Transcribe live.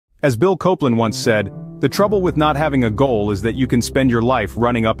As Bill Copeland once said, the trouble with not having a goal is that you can spend your life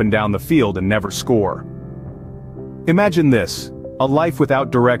running up and down the field and never score. Imagine this, a life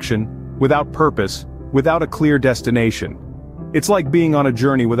without direction, without purpose, without a clear destination. It's like being on a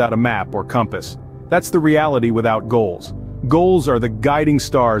journey without a map or compass. That's the reality without goals. Goals are the guiding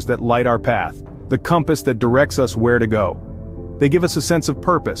stars that light our path, the compass that directs us where to go. They give us a sense of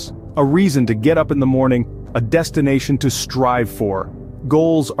purpose, a reason to get up in the morning, a destination to strive for.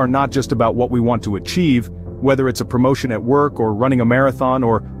 Goals are not just about what we want to achieve, whether it's a promotion at work or running a marathon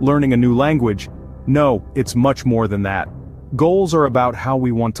or learning a new language. No, it's much more than that. Goals are about how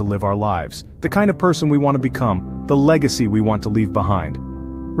we want to live our lives, the kind of person we want to become, the legacy we want to leave behind.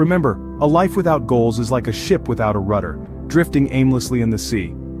 Remember, a life without goals is like a ship without a rudder, drifting aimlessly in the sea.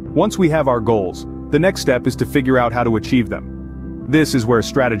 Once we have our goals, the next step is to figure out how to achieve them. This is where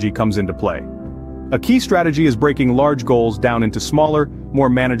strategy comes into play. A key strategy is breaking large goals down into smaller, more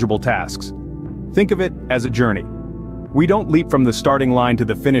manageable tasks. Think of it as a journey. We don't leap from the starting line to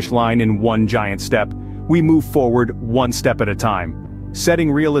the finish line in one giant step. We move forward one step at a time.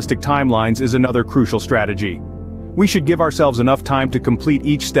 Setting realistic timelines is another crucial strategy. We should give ourselves enough time to complete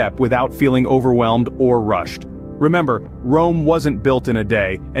each step without feeling overwhelmed or rushed. Remember, Rome wasn't built in a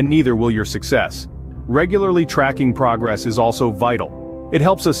day, and neither will your success. Regularly tracking progress is also vital. It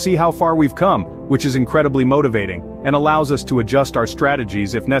helps us see how far we've come, which is incredibly motivating, and allows us to adjust our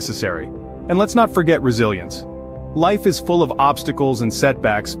strategies if necessary. And let's not forget resilience. Life is full of obstacles and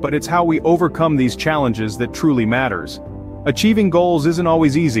setbacks, but it's how we overcome these challenges that truly matters. Achieving goals isn't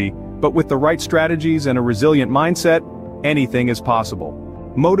always easy, but with the right strategies and a resilient mindset, anything is possible.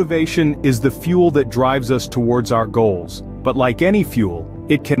 Motivation is the fuel that drives us towards our goals, but like any fuel,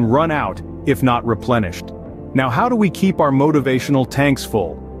 it can run out if not replenished. Now, how do we keep our motivational tanks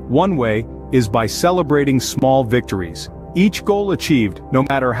full? One way is by celebrating small victories. Each goal achieved, no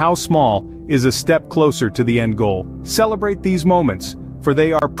matter how small, is a step closer to the end goal. Celebrate these moments, for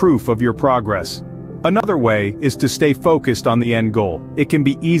they are proof of your progress. Another way is to stay focused on the end goal. It can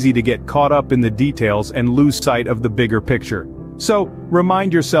be easy to get caught up in the details and lose sight of the bigger picture. So,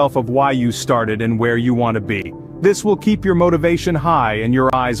 remind yourself of why you started and where you want to be. This will keep your motivation high and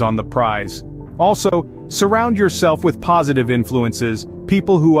your eyes on the prize. Also, surround yourself with positive influences,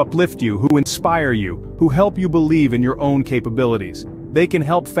 people who uplift you, who inspire you, who help you believe in your own capabilities. They can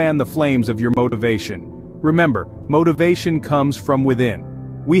help fan the flames of your motivation. Remember, motivation comes from within.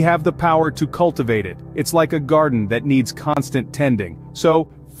 We have the power to cultivate it. It's like a garden that needs constant tending.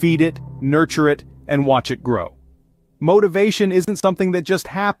 So, feed it, nurture it, and watch it grow. Motivation isn't something that just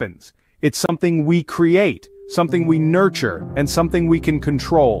happens. It's something we create, something we nurture, and something we can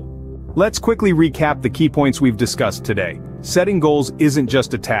control. Let's quickly recap the key points we've discussed today. Setting goals isn't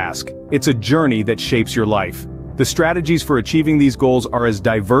just a task, it's a journey that shapes your life. The strategies for achieving these goals are as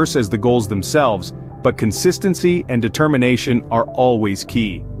diverse as the goals themselves, but consistency and determination are always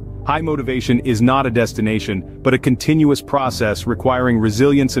key. High motivation is not a destination, but a continuous process requiring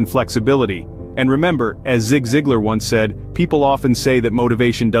resilience and flexibility. And remember, as Zig Ziglar once said, people often say that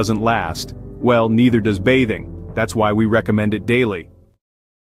motivation doesn't last. Well, neither does bathing. That's why we recommend it daily.